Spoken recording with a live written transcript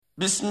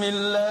بسم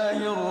الله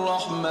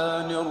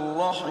الرحمن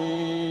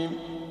الرحيم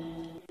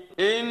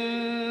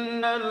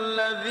إن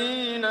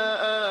الذين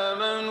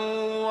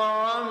آمنوا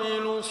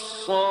وعملوا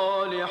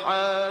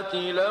الصالحات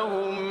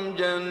لهم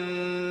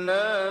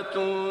جنات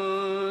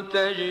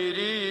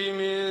تجري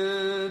من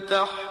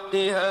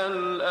تحتها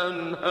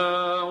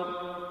الأنهار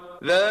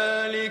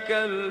ذلك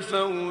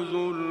الفوز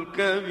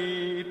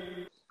الكبير.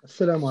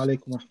 Assalamu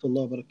alaikum wa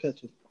rahmatullahi wa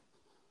barakatuh.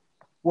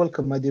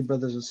 Welcome, my dear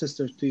brothers and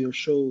sisters, to your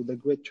show, The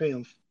Great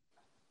Triumph.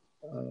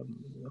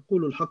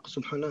 يقول الحق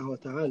سبحانه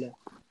وتعالى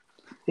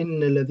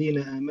إن الذين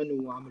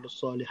آمنوا وعملوا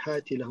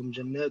الصالحات لهم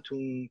جنات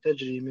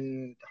تجري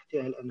من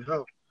تحتها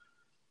الأنهار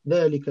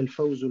ذلك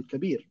الفوز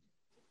الكبير.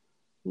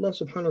 Allah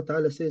subhanahu wa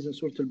ta'ala says in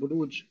Surah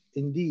Al-Buruj,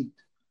 indeed,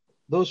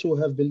 those who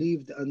have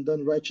believed and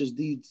done righteous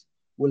deeds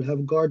will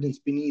have gardens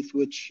beneath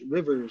which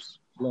rivers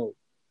flow.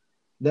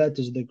 That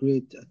is the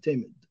great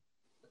attainment.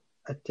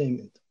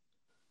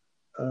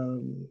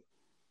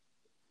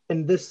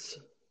 In this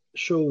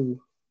show,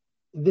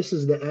 this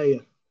is the ayah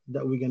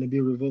that we're going to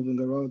be revolving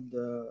around.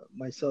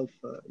 Myself,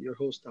 your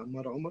host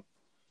Ammar Omar,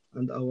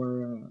 and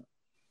our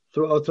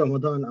throughout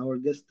Ramadan, our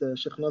guest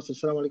Sheikh Nasser.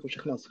 Assalamu alaikum,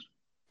 Sheikh Nasser.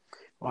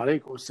 Wa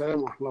alaikum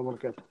assalam wa rahmatullahi wa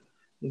barakatuh.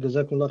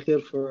 Jazakumullah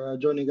khair for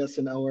joining us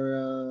in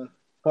our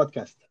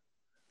podcast.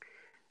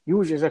 You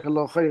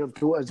jazakallah khair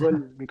too as well,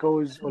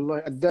 because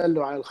wallahi الدال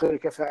على الخير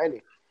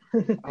كفاعله.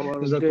 Our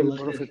dear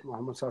Prophet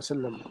Muhammad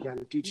sallallahu alaihi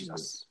wasallam teaches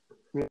us.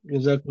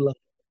 Jazakallah.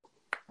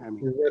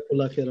 Ameen.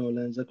 Jazakallah khair,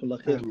 Allah. Jazakallah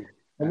khair. Ameen.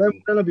 And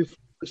then before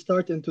we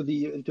start into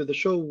the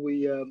show,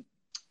 we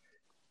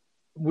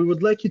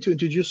would like you to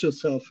introduce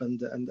yourself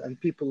and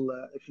people,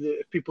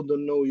 if people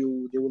don't know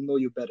you, they will know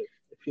you better.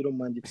 If you don't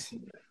mind.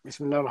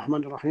 Bismillah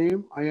ar-Rahman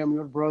ar-Rahim. I am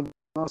your brother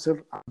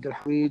Nasser Abdul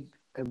Hamid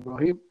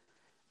Ibrahim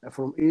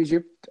from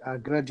Egypt, a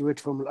graduate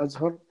from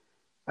Al-Azhar.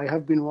 I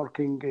have been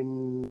working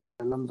in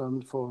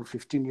London for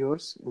 15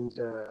 years in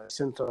the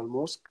Central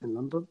Mosque in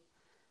London.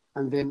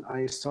 And then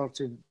I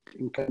started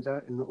in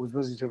Canada with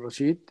Masjid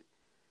al-Rashid.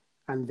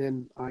 And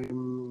then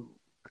I'm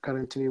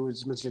currently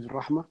with Masjid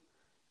al-Rahmah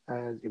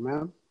as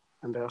Imam.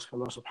 And I ask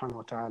Allah subhanahu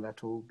wa ta'ala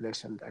to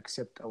bless and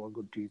accept our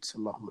good deeds.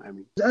 Allahumma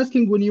ameen. I was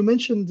asking, when you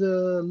mentioned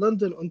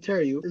London,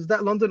 Ontario, is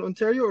that London,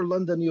 Ontario or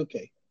London,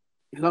 UK?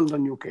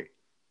 London, UK.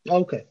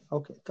 Okay.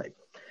 طيب.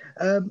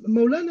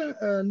 مولانا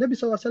النبي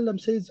صلى الله عليه وسلم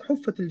says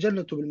حفت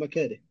الجنة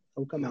بالمكاره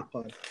أو كما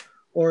قال,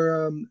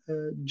 or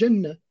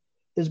Jannah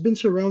has been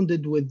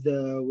surrounded with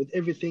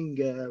everything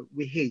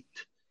we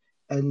hate,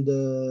 and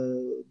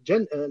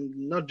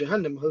not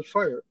Jahannam,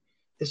 hellfire,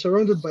 is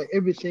surrounded by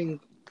everything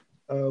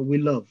we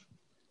love.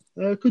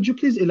 Could you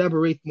please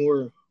elaborate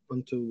more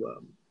onto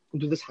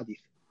this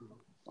hadith?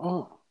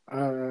 All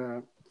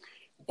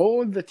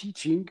the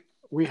teaching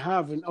we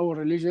have in our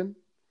religion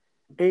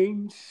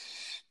aims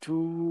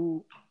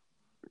to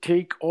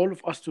take all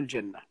of us to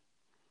Jannah.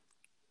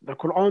 The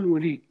Quran we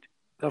read,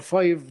 the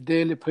 5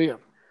 daily prayer,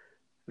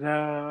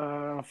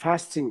 the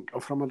fasting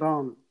of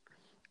Ramadan,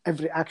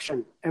 every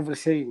action, every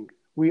saying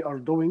we are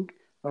doing,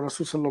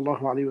 Rasul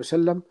sallallahu alayhi wa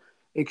sallam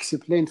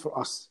explained for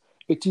us.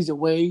 It is a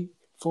way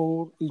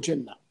for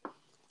Jannah.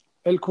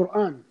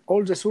 Al-Quran,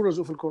 all the surahs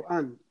of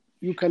Al-Quran,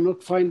 you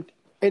cannot find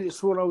any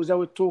surah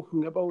without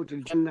talking about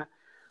Al-Jannah,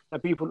 the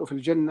people of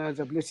Al-Jannah,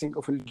 the blessing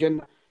of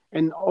Al-Jannah.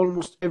 And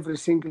almost every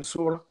single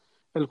surah,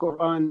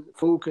 Al-Quran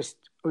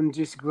focused on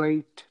this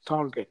great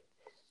target.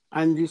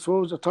 And this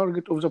was the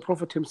target of the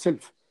Prophet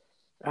himself.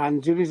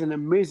 And there is an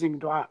amazing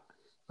dua.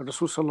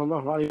 Rasul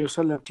sallallahu alayhi wa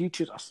sallam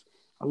teaches us,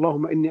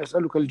 Allahumma inni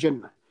as'aluka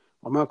al-jannah,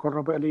 wa ma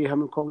qarraba ilayha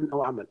min qawlin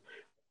aw amal,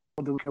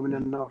 wa a'udhu bika min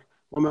an-nar,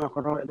 wa ma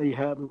qarraba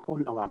ilayha min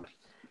qawlin aw amal.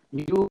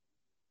 You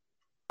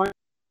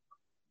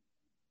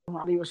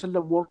alayhi wa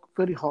sallam work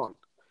very hard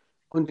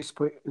on this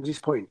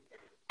point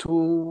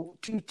to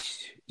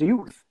teach the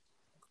youth,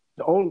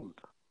 the old,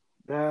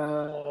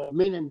 the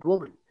men and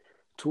women,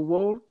 to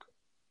work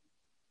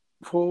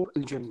for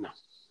Al-Jannah.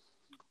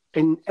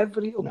 In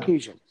every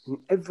occasion,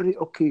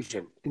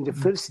 in the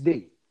first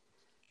day,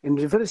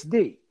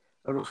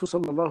 Rasul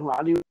sallallahu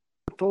alayhi wa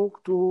sallam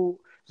talked to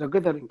the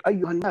gathering,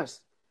 أيها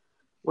الناس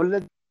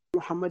والذي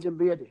محمدا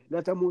بيده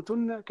لا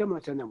تموتن كما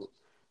تنامون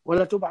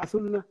ولا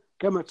تبعثن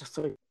كما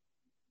تستغيثون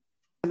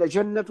لا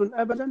جنة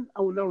أبدا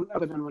أو نار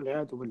أبدا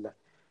والعياذ بالله.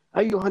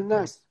 أيها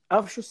الناس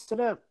أفشوا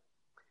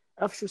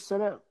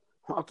السلام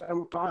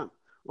وأطعموا الطعام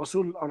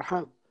وصلوا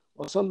الأرحام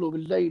وصلوا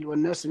بالليل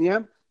والناس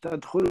نيام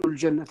تدخلوا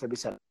الجنة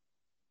بسلام.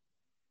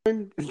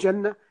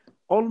 الجنة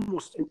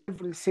almost in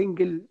every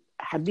single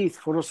hadith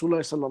for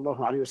Rasulullah sallallahu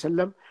alayhi wa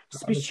sallam,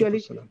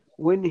 especially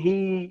when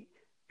he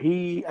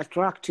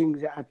attracting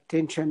the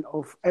attention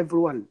of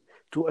everyone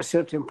to a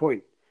certain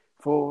point.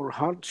 For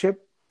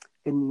hardship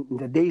in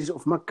the days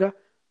of Mecca,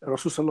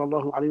 Rasul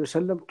sallallahu alayhi wa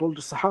sallam told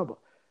the Sahaba,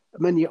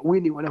 Man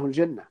ya'wini wa lahu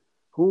al-Jannah,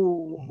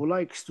 who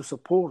likes to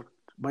support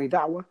my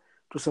da'wah,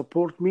 to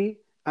support me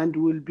and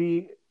will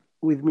be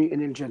with me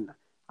in al-Jannah.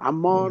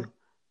 Ammar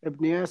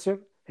ibn Yasir,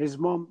 his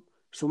mom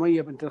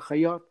Sumayya bint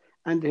al-Khayyat,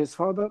 and his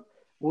father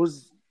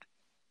was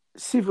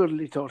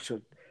severely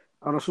tortured.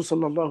 Rasul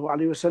sallallahu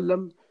alayhi wa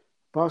sallam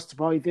passed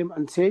by them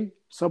and say,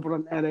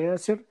 صبرا آل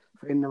ياسر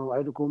فإن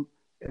موعدكم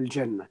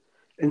الجنة.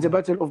 In the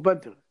battle of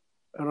Badr,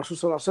 Rasul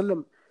sallallahu alaihi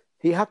wasallam,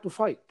 he had to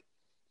fight.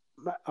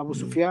 Abu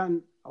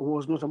Sufyan, who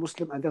was not a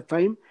Muslim at that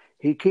time,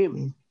 he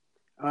came.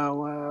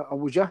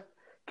 Abu Jahl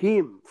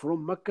came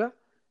from Mecca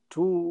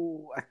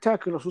to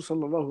attack Rasul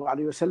sallallahu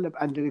alaihi wasallam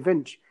and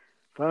revenge.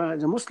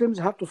 The Muslims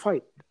had to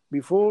fight.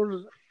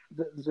 Before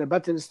the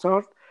battle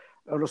start,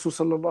 Rasul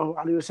sallallahu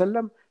alaihi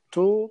wasallam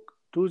talk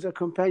to the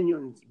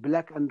companions,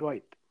 black and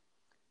white.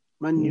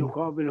 من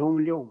يقابلهم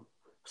اليوم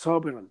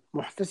صابرا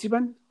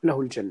محتسبا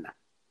له الجنة.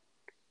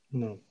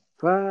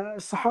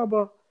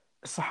 فالصحابة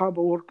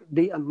work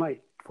day and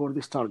night for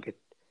this target.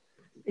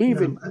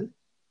 Even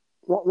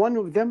one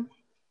of them,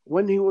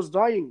 when he was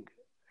dying,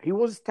 he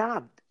was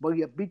stabbed by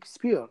a big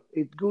spear.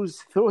 It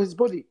goes through his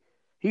body.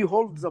 He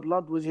holds the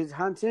blood with his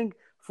hand saying,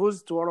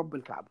 فزت ورب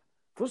الكعبة.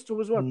 فزت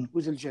was what?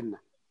 With Al-Jannah.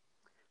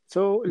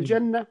 So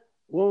Al-Jannah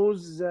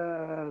was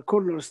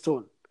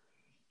cornerstone.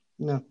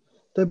 No.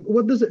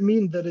 What does it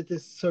mean that it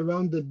is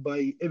surrounded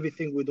by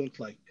everything we don't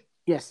like?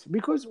 Yes,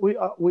 because we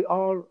are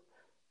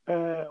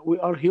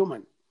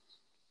human.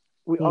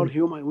 We are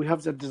human. We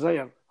have the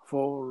desire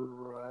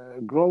for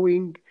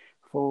growing,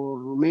 for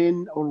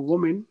men or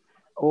women,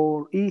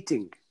 or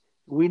eating.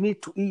 We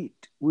need to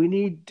eat. We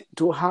need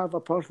to have a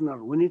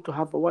partner. We need to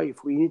have a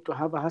wife. We need to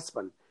have a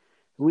husband.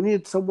 We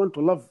need someone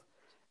to love.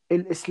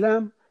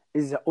 Islam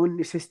is the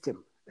only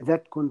system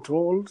that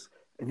controls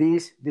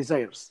these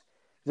desires.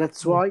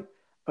 That's why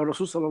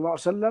Rasul sallallahu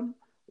alaihi wasallam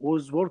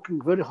was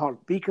working very hard.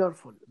 Be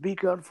careful. Be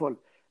careful.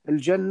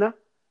 Al-Jannah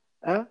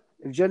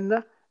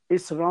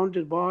is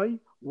surrounded by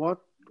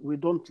what we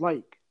don't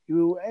like.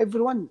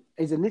 Everyone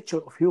is a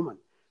nature of human.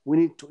 We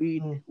need to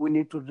eat. We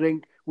need to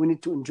drink. We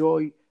need to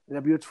enjoy the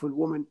beautiful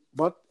woman.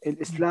 But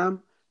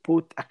Islam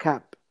put a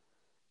cap.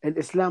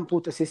 Islam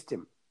put a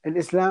system.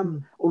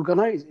 Islam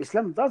organize.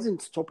 Islam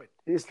doesn't stop it.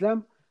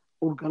 Islam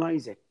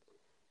organize it.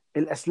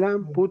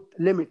 Islam put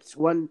limits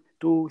 1,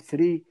 2,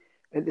 3.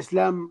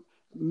 Islam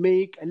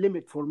make a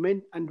limit for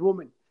men and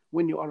women.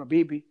 When you are a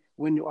baby,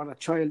 when you are a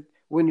child,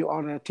 when you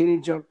are a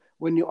teenager,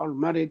 when you are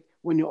married,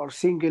 when you are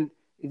single,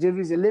 there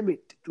is a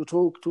limit to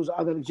talk to the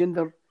other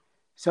gender.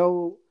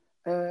 So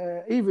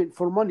even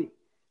for money,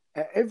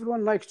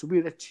 everyone likes to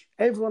be rich.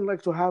 Everyone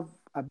likes to have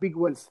a big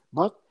wealth.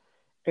 But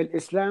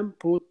Islam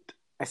put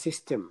a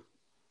system,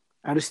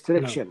 a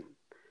restriction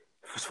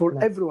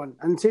for everyone,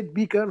 and said,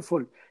 be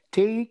careful.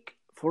 Take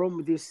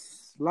from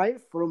this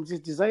life, from this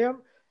desire,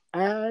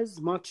 as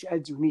much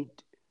as you need.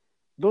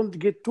 Don't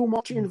get too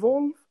much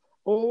involved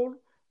or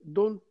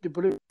don't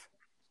deprive.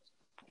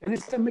 And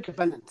Islam make a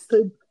balance.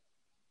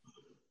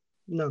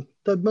 No.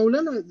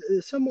 Maulana,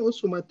 someone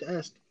also might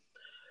ask,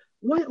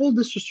 why all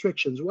these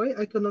restrictions? Why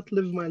I cannot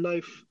live my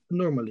life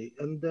normally?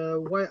 And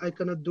why I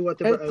cannot do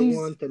whatever I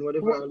want and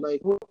whatever I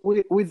like?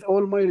 With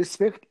all my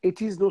respect,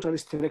 it is not a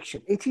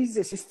restriction. It is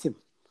a system.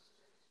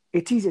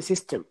 It is a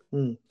system.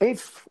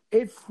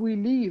 If we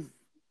leave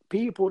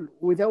people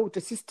without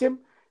a system,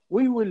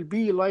 we will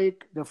be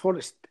like the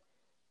forest.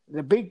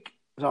 The big,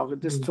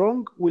 the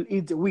strong will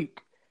eat the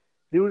weak.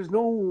 There is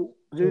no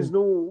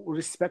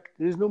respect.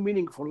 There is no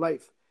meaning for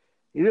life.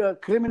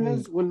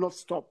 Criminals will not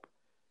stop.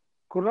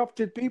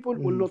 Corrupted people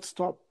will not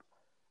stop.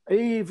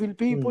 Evil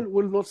people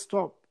will not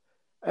stop.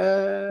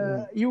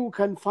 You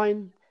can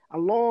find a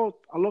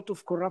lot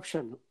of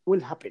corruption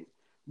will happen.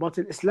 But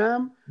in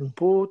Islam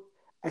put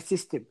a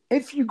system.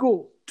 If you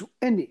go to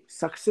any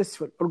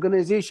successful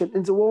organization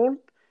in the world,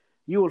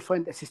 you will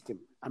find a system.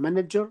 A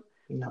manager,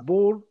 a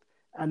board,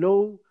 a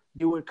law.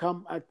 They will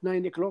come at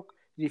 9 o'clock.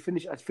 They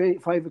finish at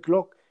 5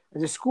 o'clock.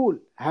 The school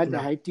had a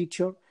head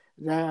teacher.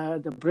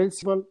 The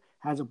principal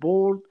has a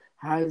board,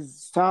 has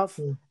staff.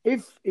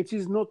 If it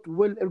is not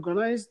well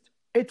organized,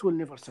 it will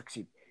never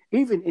succeed.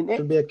 Even in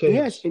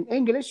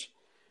English,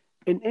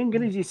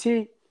 you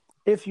say,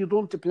 if you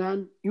don't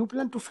plan, you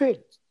plan to fail.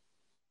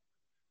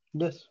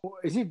 Yes.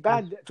 Is it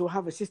bad to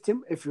have a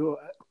system? If you,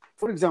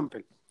 for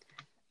example,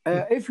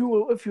 if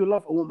you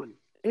love a woman,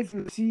 if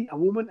you see a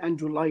woman and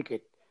you like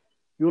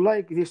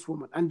this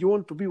woman and you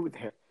want to be with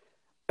her,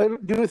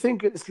 do you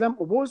think Islam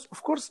opposes?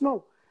 Of course,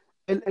 no.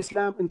 In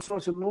Islam, in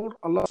Surah Al-Nur,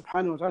 Allah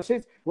subhanahu wa ta'ala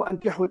says,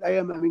 وَأَنْكِحُوا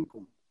الْأَيَامَ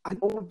مِنْكُمْ. An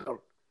order.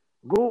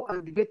 Go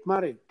and get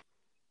married.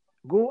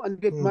 Go and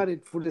get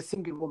married for the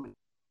single woman.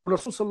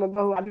 Rasul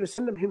sallallahu alayhi wa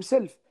sallam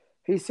himself,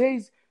 he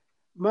says,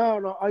 ما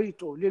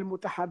رأيت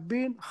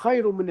للمتحبين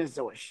خير من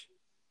الزواج.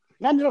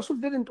 يعني Rasul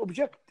didn't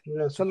object.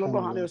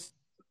 Sallallahu alayhi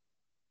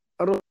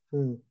wa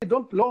sallam.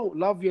 Don't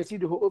love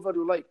Yazid, whoever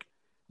you like.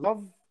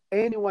 Love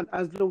anyone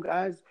as long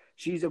as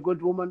she is a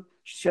good woman,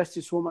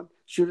 justice woman,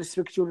 she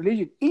respects your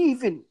religion.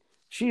 Even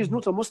she is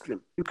not a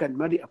Muslim. You can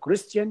marry a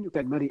Christian, you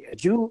can marry a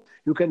Jew,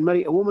 you can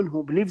marry a woman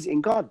who believes in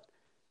God.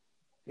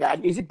 Yeah,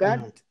 is it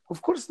bad?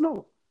 Of course,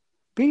 no.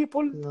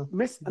 People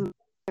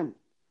misunderstand.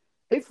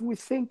 If we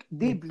think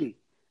deeply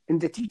in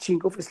the teaching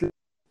of Islam,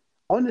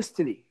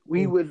 honestly,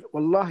 we will,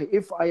 wallahi,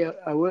 if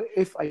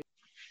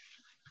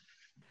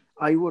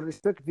I will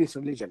respect this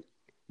religion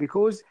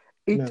because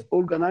it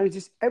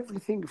organizes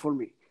everything for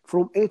me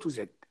from A to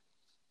Z.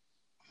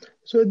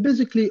 So it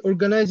basically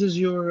organizes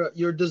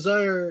your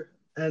desire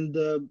and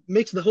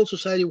makes the whole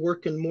society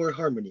work in more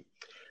harmony.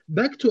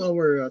 Back to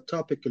our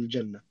topic,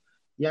 Al-Jannah.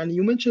 Yani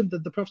you mentioned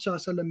that the Prophet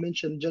ﷺ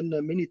mentioned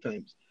Jannah many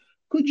times.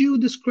 Could you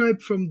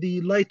describe from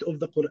the light of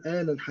the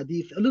Quran and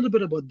Hadith a little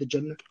bit about the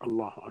Jannah?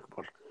 Allah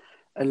Akbar.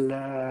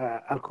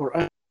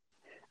 Al-Quran,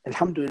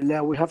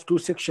 Alhamdulillah, we have two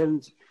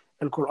sections.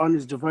 Al-Quran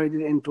is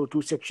divided into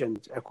two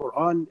sections.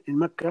 Al-Quran in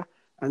Mecca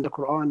and the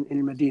Quran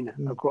in Medina.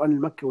 Al-Quran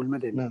al-Makki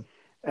wal-Madani.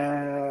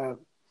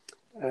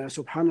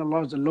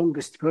 Subhanallah, the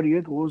longest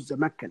period was the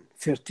Meccan,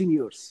 13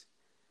 years.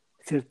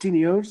 13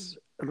 years,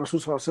 Rasul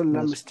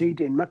ﷺ stayed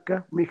in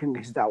Mecca making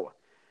his da'wah.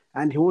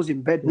 And he was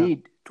in bad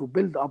need to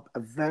build up a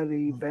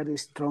very, very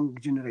strong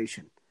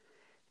generation.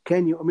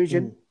 Can you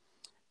imagine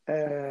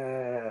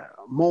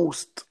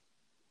most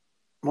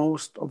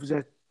of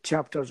the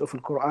chapters of the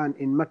Quran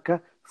in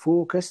Mecca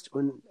focused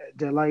on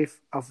the life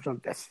after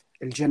death,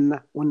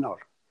 Al-Jannah wal-Nar,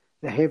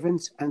 the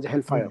heavens and the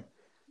hellfire,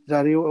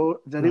 the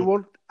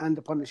reward and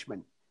the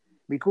punishment.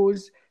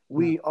 Because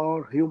we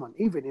are human.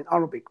 Even in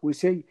Arabic, we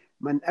say,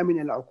 Man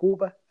amin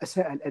al-uquba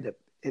asa al-adab.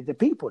 The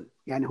people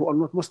who are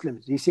not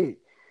Muslims, they say,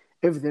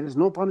 if there is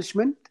no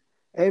punishment,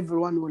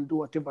 everyone will do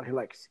whatever he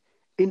likes.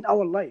 In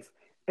our life,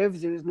 if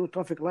there is no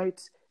traffic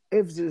lights,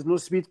 if there is no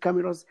speed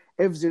cameras,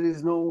 if there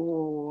is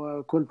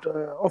no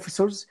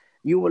officers,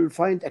 you will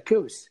find a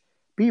chaos.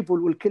 People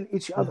will kill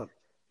each other.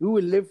 You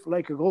will live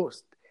like a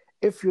ghost.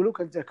 If you look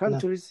at the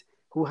countries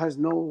who has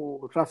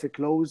no traffic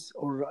laws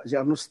or they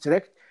are not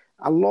strict,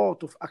 a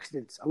lot of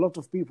accidents, a lot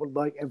of people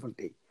die every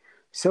day.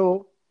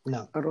 So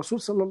Rasul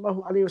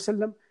sallallahu alayhi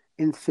wasallam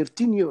in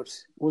 13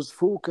 years was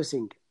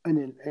focusing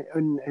on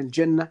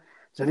Al-Jannah,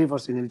 the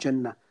rivers in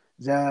Al-Jannah,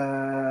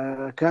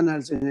 the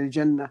canals in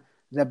Al-Jannah,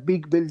 the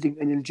big building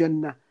in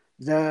Al-Jannah,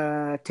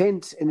 the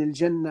tents in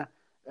Al-Jannah,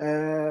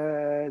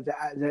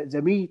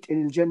 the meat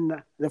in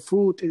Al-Jannah, the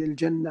fruit in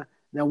Al-Jannah,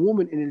 the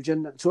woman in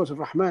Al-Jannah. Surah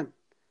Al-Rahman.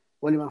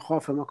 وَلِمَنْ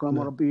خَافَ مَقَامَ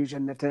رَبِّهِ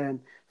جَنَّتَانِ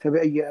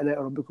فَبِأَيِّ آلَاءِ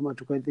رَبِّكُمَا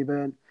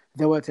تُكَذِّبَانِ.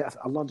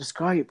 Allah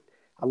described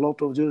a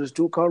lot of, there is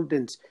two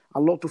gardens, a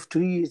lot of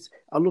trees,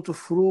 a lot of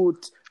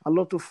fruits, a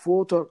lot of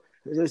water,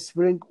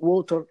 spring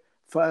water,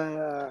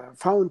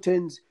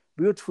 fountains,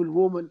 beautiful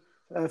woman,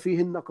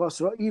 فيهن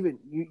قاصرات. Even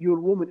your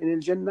woman in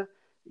Al-Jannah,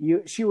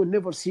 she will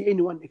never see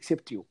anyone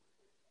except you.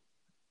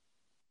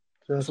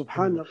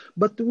 Subhanallah.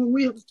 But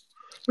we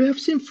have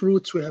seen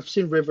fruits, we have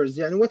seen rivers.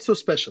 And what's so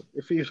special,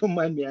 if you don't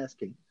mind me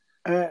asking?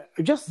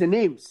 Just the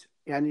names.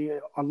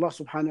 Allah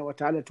subhanahu wa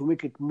ta'ala, to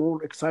make it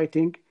more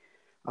exciting,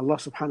 Allah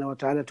subhanahu wa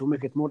ta'ala, to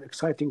make it more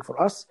exciting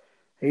for us,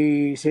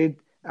 He said,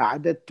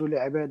 أعددت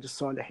لعباد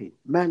الصالحين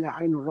ما لا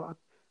عين رأت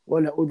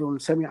ولا أذن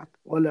سمعت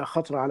ولا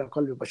خطر على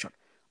قلب بشر.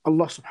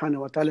 Allah subhanahu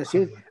wa ta'ala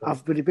said,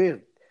 I've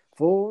prepared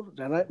for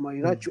my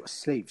righteous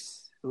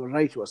slaves,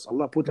 righteous.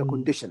 Allah put a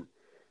condition.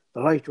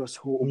 The righteous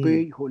who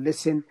obey, who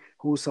listen,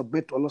 who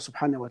submit to Allah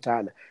subhanahu wa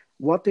ta'ala.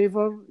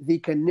 Whatever they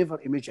can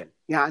never imagine.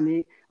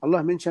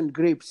 Allah mentioned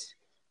grapes.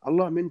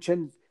 Allah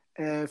mentioned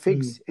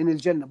figs in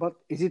Al-Jannah. But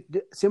is it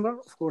similar?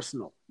 Of course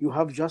no. You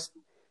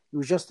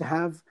just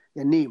have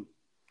the name.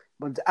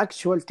 But the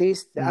actual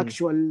taste, the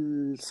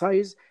actual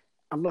size,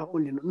 Allah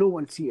only, no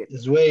one see it.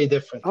 It's way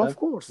different. Of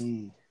course.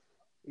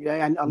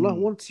 And Allah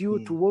wants you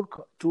to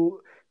work,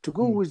 to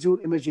go with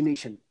your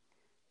imagination,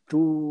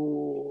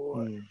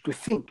 to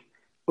think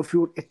of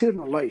your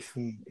eternal life.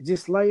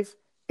 This life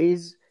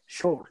is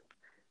short.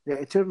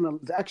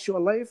 The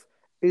actual life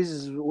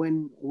is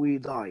when we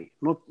die,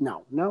 not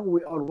now. Now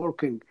we are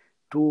working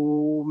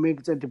to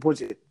make the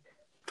deposit,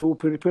 to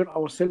prepare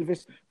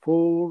ourselves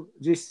for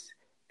this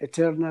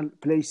eternal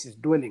places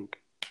dwelling.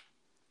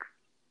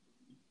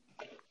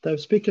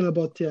 Speaking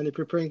about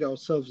preparing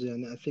ourselves,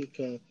 I think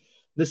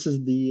this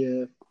is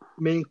the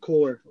main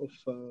core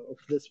of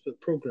this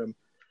program.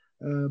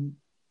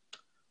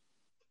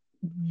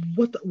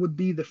 What would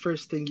be the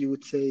first thing you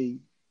would say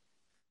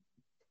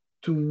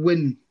to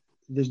win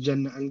this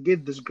Jannah and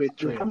get this great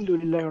triumph?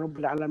 Alhamdulillah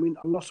Rabbil Alameen.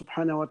 Allah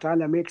subhanahu wa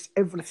ta'ala makes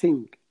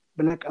everything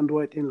black and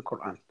white in the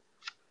Quran.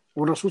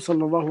 Rasul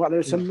sallallahu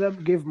alayhi wa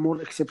sallam gave more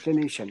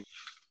explanation.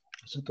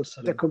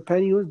 The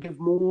companions give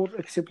more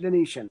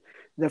explanation.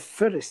 The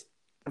first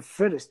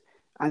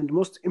and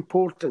most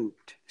important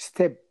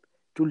step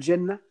to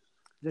Al-Jannah,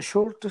 the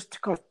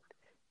shortest cut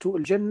to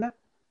Al-Jannah,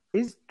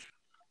 is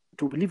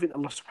to believe in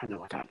Allah subhanahu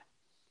wa ta'ala,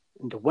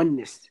 in the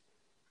oneness.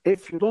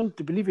 If you don't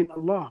believe in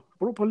Allah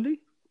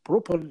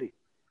properly,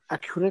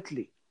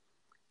 accurately,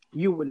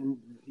 you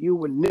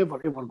will never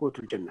ever go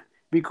to Jannah.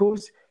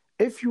 Because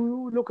if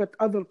you look at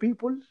other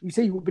people, you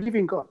say you believe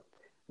in God.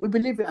 We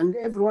believe, and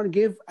everyone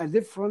gave a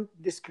different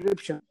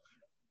description.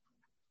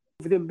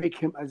 Some of them make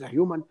him as a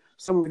human,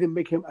 some of them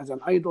make him as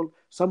an idol,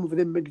 some of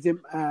them make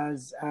them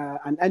as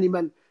an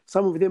animal,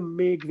 some of them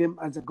make them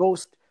as a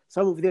ghost,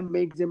 some of them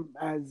make them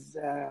as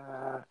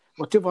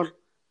whatever.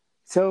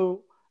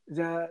 So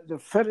the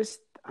first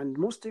and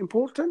most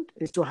important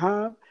is to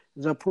have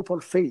the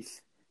proper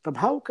faith. But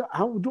how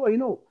do I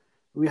know?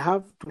 We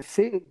have to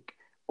think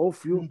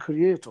of your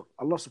Creator,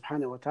 Allah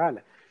subhanahu wa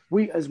ta'ala.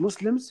 We as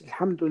Muslims,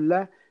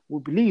 alhamdulillah, we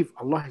believe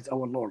Allah is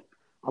our Lord.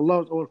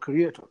 Allah is our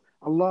creator.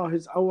 Allah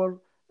is our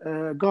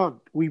God.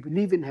 We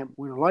believe in him.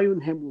 We rely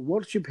on him. We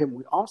worship him.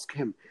 We ask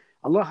him.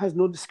 Allah has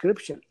no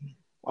description.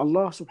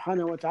 Allah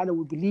subhanahu wa ta'ala,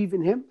 we believe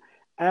in him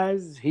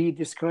as he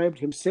described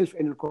himself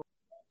in the Quran.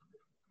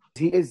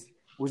 He is,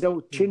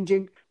 without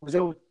changing,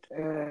 without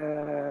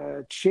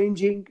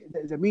changing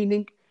the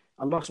meaning.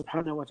 Allah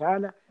subhanahu wa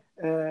ta'ala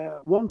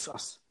wants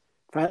us.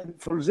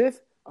 For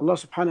this, Allah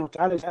subhanahu wa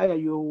ta'ala's ayah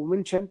you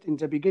mentioned in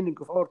the beginning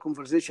of our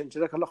conversation,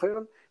 جزاك الله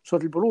خيرا,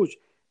 سورة البروج,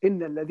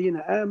 إن الذين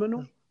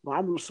آمنوا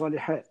وعملوا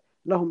الصالحات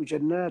لهم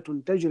جنات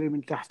تجري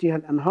من تحتها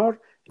الأنهار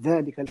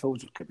ذلك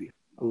الفوز الكبير.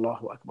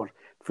 الله أكبر.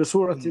 في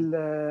سورة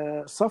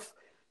الصف,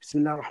 بسم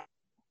الله الرحمن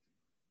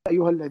الرحيم,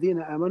 أيها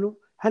الذين آمنوا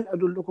هل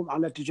أدلكم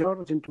على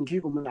تجارة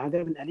تنجيكم من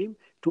عذاب أليم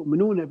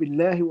تؤمنون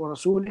بالله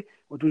ورسوله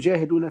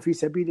وتجاهدون في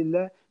سبيل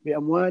الله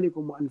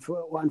بأموالكم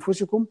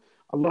وأنفسكم.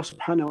 الله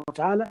سبحانه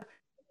وتعالى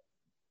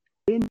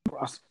في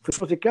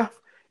سورة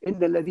الكهف,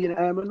 إن الذين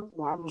آمنوا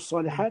وعملوا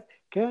الصالحات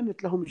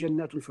كانت لهم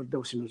جنات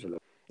الفردوس نزلا.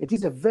 It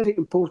is a very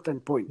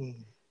important point.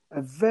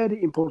 A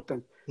very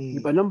important.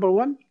 But number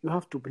one, you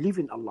have to believe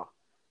in Allah.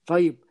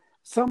 طيب,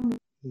 some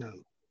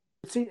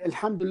say,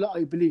 Alhamdulillah,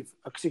 I believe.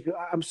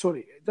 I'm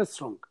sorry,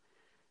 that's wrong.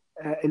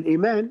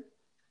 Al-Iman,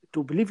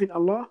 to believe in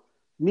Allah,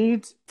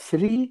 needs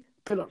 3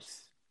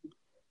 pillars.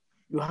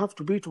 You have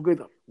to be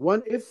together.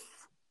 One,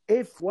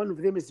 if one of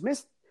them is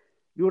missed,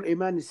 your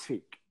Iman is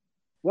fake.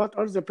 What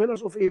are the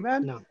pillars of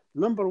Iman? No.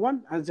 Number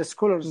one, as the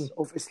scholars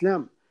of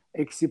Islam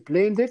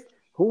explained it,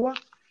 هو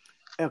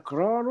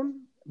إقرار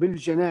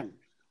بالجنان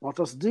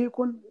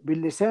وتصديق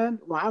باللسان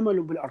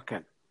وعمل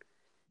بالأركان.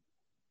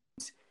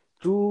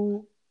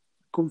 To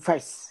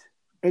confess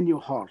in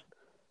your heart,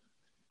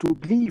 to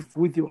believe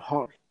with your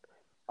heart,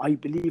 I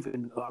believe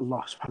in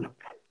Allah subhanahu wa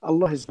ta'ala.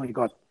 Allah is my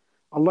God.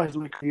 Allah is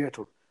my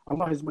creator.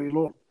 Allah is my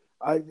Lord.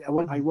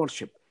 When I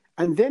worship.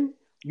 And then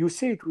you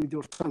say it with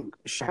your tongue.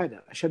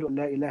 Shahada. Ashhadu an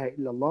la ilaha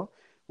illallah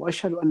wa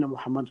ashhadu anna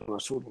Muhammadan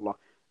Rasulullah.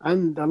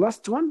 And the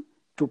last one,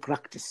 to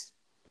practice.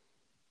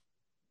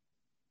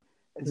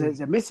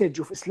 The message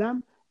of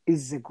Islam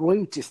is the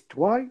greatest.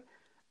 Why?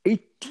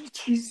 It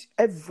teaches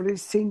every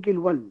single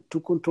one to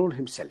control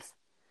himself.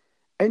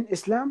 In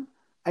Islam,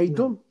 I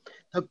don't...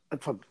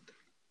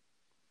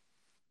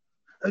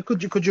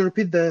 Could you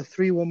repeat the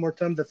 3 one more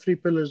time? The 3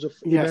 pillars of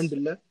Iman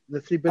Billah,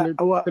 the 3 pillars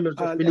of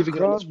believing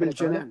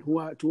in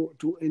Allah.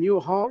 To in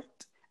your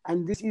heart,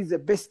 and this is the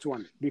best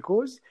one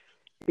because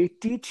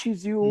it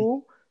teaches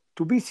you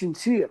to be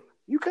sincere.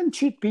 You can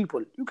cheat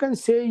people. You can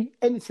say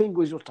anything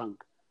with your tongue,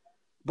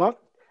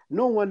 but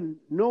no one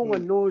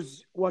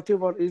knows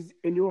whatever is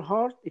in your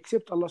heart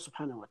except Allah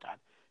subhanahu wa ta'ala.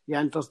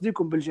 يعني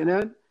تصديق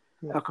بالجنان,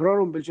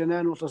 إقرار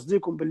بالجنان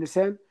وتصديق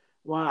باللسان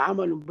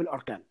وعمل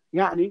بالأركان.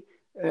 يعني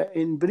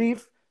in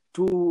brief,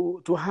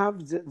 to have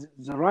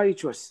the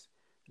righteous,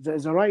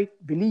 the right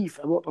belief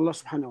about Allah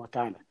subhanahu wa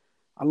ta'ala.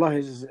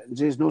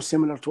 There is no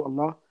similar to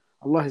Allah.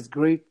 Allah is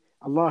great.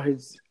 Allah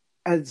is,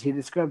 as he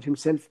described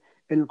himself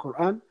in the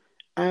Quran,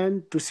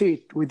 and to say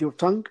it with your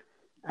tongue,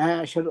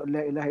 أشهد أن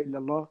لا إله إلا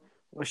الله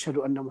وأشهد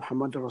أن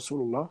محمد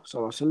رسول الله صلى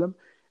الله عليه وسلم,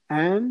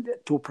 and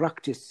to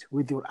practice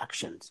with your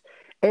actions.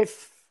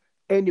 If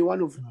any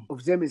one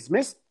of them is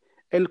missed,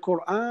 the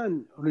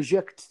Quran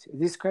rejects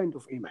this kind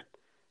of iman.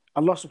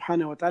 Allah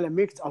subhanahu wa ta'ala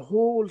makes a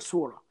whole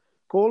surah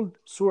called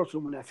Surah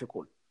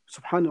Al-Munafiqun.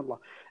 Subhanallah.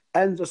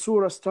 And the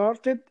surah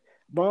started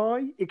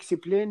by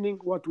explaining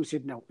what we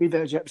said now.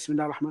 إذا جاء بسم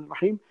الله الرحمن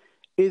الرحيم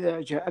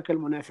إذا جاءك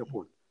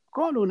المنافقون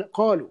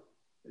قالوا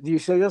they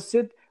just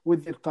said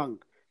with their tongue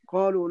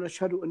قالوا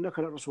نشهد إنك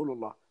لرسول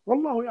الله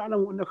والله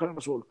يعلم إنك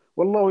لرسول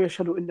والله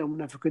يشهد إن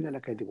المنافقين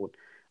لكاذبون.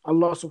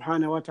 Allah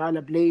subhanahu wa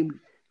ta'ala blamed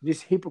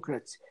these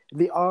hypocrites.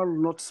 They are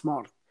not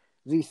smart.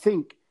 They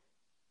think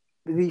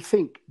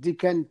they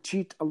can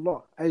cheat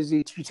Allah as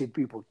they cheated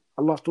people.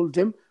 Allah told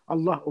them,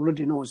 Allah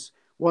already knows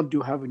what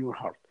you have in your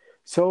heart.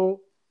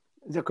 So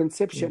the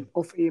conception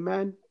of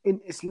Iman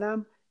in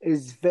Islam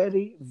is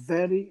very,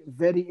 very,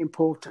 very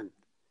important.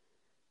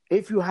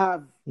 If you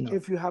have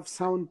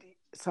sound,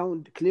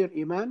 clear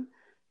Iman,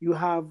 you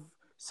have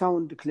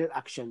sound, clear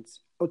actions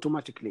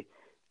automatically.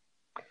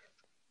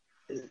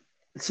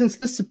 Since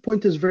this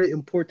point is very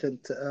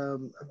important,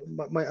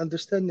 my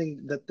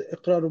understanding that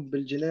إقرار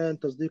بالجنان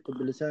تصديق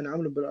باللسان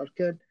عمل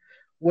بالأركان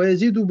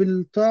ويزيد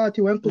بالطاعة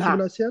وينقص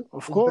بالعصيان.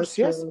 Of course,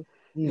 yes.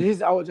 This is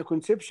the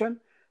conception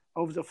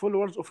of the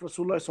followers of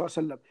Rasulullah sallallahu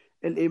alaihi wasallam.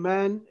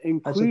 Al-Iman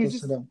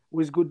increases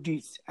with good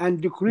deeds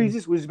and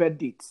decreases with bad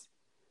deeds.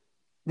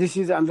 This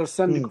is the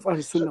understanding of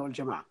Ahl Sunnah wal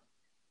Jama'ah.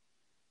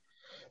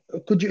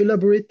 Could you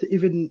elaborate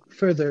even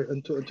further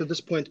into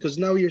this point? Because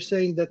now you're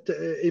saying that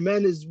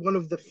Iman is one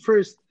of the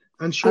first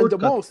and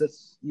shortcuts.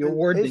 That's your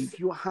wording.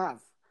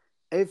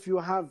 If you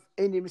have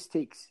any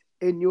mistakes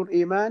in your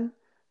Iman,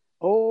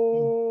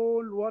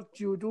 all what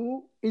you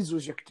do is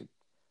rejected.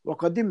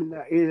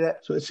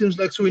 So it seems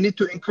like we need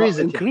to increase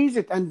it. Increase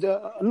it, and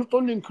not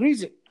only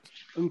increase it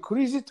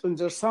on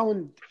the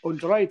sound, on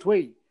the right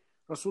way.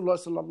 Rasulullah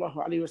sallallahu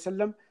alayhi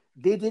wasallam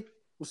did it,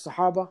 the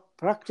Sahaba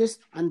practiced,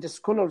 and the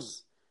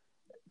scholars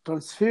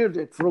transferred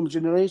it from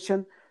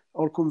generation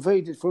or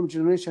conveyed it from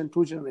generation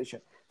to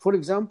generation. For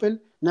example,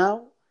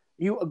 now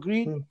you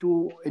agreed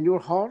to, in your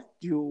heart,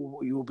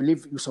 you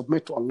believe, you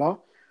submit to Allah.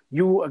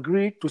 You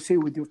agreed to say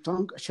with your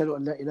tongue, Ashhadu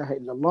an la ilaha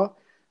illallah,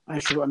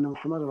 Ashhadu anna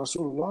Muhammadan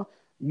Rasulullah.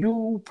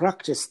 You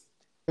practiced.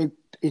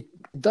 It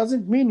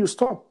doesn't mean you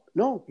stop.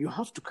 No, you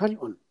have to carry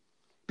on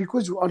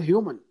because you are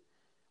human.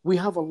 We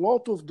have a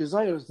lot of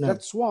desires. No.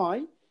 That's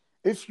why,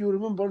 if you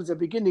remember the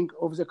beginning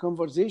of the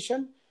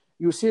conversation,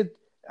 you said,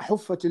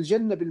 حفت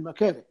الجنة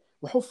بالمكاره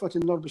وحفت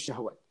النار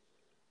بالشهوات.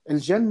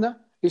 Al-Jannah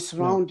is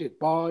surrounded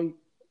by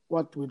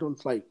what we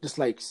don't like,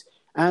 dislikes.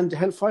 And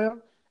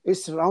hellfire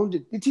is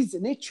surrounded. It is the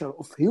nature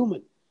of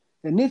human,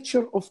 the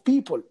nature of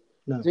people.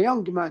 No. The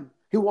young man,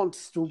 he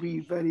wants to be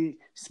very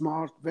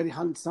smart, very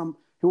handsome.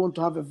 He wants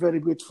to have a very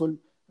beautiful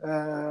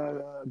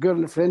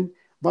girlfriend.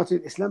 But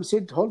Islam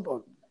said, hold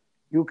on.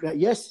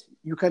 Yes,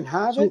 you can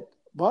have it,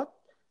 but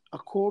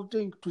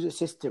according to the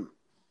system.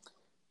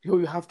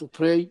 You have to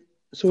pray.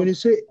 So when you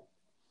say,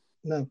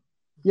 no.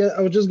 Yeah,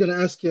 I was just going to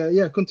ask you.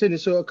 Yeah, continue.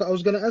 So I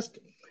was going to ask,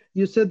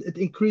 you said it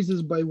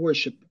increases by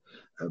worship.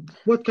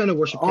 What kind of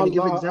worship? Can you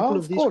give an example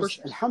of these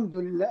worships?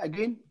 Alhamdulillah,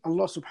 again,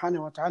 Allah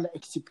subhanahu wa ta'ala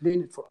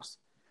explained it for us.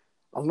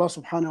 Allah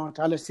subhanahu wa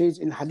ta'ala says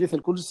in Hadith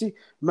al-Qudsi,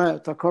 ما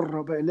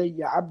تقرب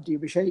إلي عبدي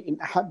بشيء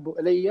أحب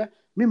إلي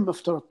مما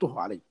افترضته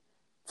عليه.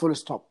 Full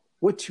stop.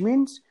 Which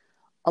means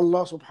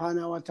Allah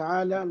subhanahu wa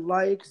ta'ala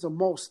likes the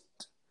most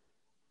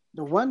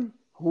the one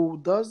who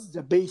does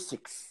the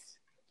basics,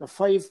 the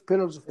 5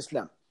 pillars of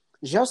Islam.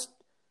 Just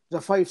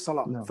the 5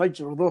 salah. No.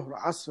 Fajr,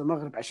 Dhuhr, Asr,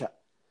 Maghrib, Isha.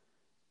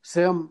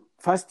 Siyam,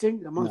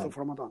 fasting, the month of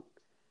Ramadan.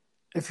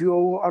 If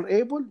you are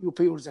able, you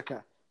pay your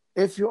zakah.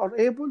 If you are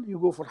able, you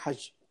go for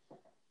Hajj.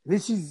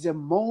 This is the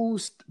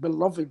most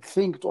beloved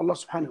thing to Allah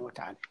subhanahu wa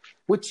ta'ala.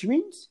 Which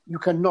means you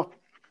cannot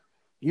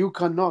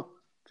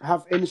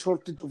have any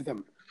shortage of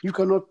them. You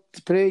cannot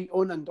pray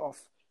on and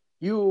off.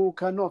 You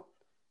cannot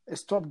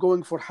stop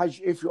going for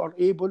Hajj if you are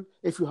able,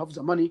 if you have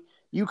the money.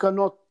 You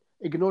cannot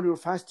ignore your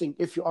fasting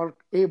if you are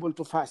able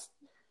to fast.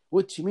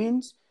 Which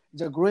means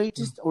the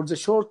greatest or the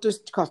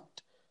shortest cut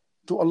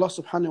to Allah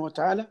subhanahu wa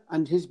ta'ala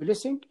and His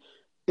blessing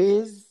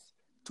is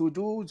to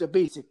do the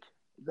basic,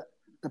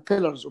 the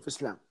pillars of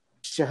Islam.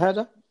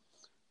 Shahada,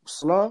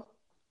 Salah,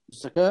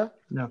 Zakah,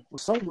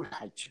 Sawm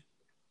al-Hajj.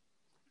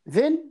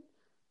 Then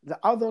the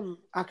other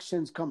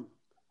actions come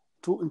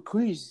to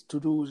increase, to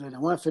do the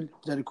nawafil,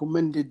 the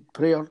recommended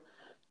prayer,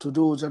 to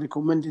do the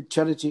recommended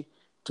charity,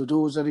 to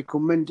do the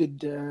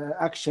recommended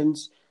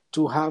actions,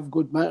 to have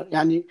good,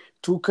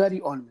 to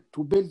carry on,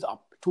 to build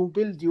up, to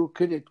build your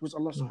credit with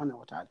Allah subhanahu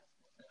wa ta'ala.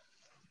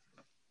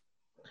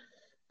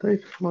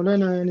 Thank you,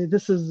 Maulana.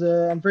 This is,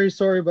 I'm very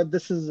sorry, but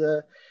this is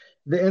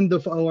the end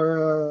of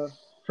our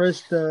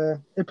first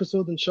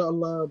episode,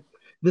 inshallah.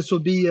 This will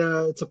be,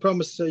 it's a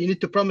promise. You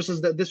need to promise us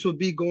that this will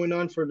be going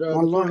on for the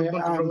month of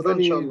Ramadan, I'm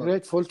very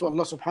grateful to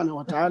Allah subhanahu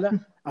wa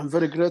ta'ala. I'm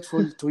very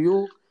grateful to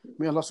you.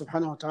 May Allah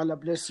subhanahu wa ta'ala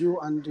bless you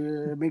and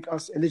make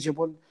us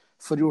eligible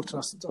for your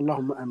trust.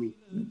 Allahumma ameen.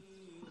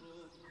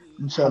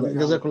 Inshallah.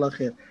 Jazakallah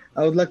khair.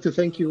 I would like to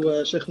thank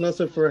you, Sheikh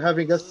Nasser, for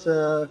having us,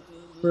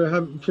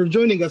 for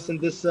joining us in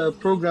this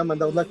program.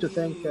 And I would like to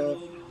thank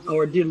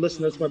our dear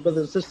listeners, my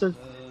brothers and sisters.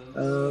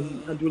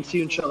 And we'll see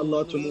you,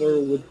 inshallah,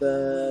 tomorrow with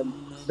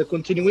the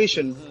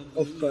continuation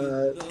of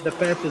the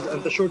path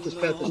and the shortest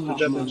path is to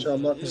Jannah,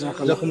 inshallah.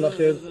 Jazakumullah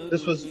khair.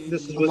 This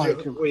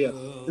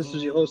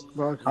was your host,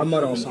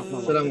 Ammar.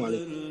 Assalamu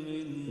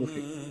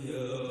alaikum.